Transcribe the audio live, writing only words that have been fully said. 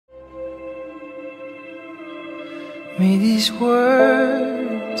May these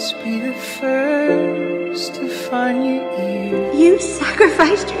words be the first to find your ear. You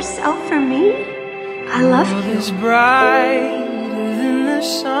sacrificed yourself for me? I love you. World is brighter than the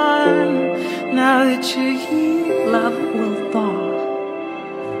sun now that you're here. Love will thaw.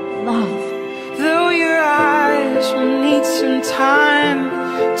 Love. Though your eyes will need some time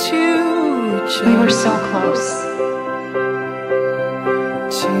to adjust. We were so close.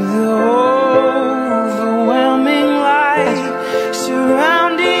 To the overwhelming light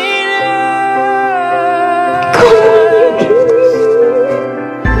surrounding us.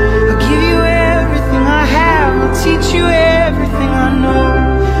 I'll give you everything I have. I'll teach you everything I know.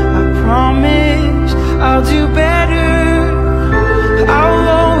 I promise I'll do better. I'll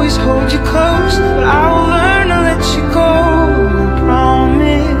always hold you close, but I will learn to let you go. I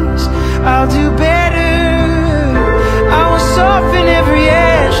promise I'll do better. I will soften every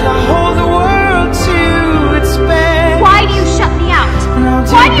edge. I'll hold the world to its best. Why do you shut me out?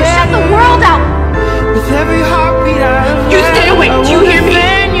 Why do you shut the world out? With every heartbeat You stay away, do you hear me?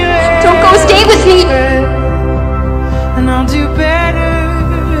 Don't go, stay with me. And I'll do better.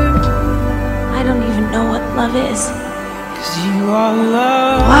 I don't even know what love is. 'Cause you are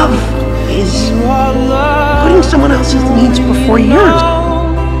love. Love is You are love. putting someone else's needs before yours.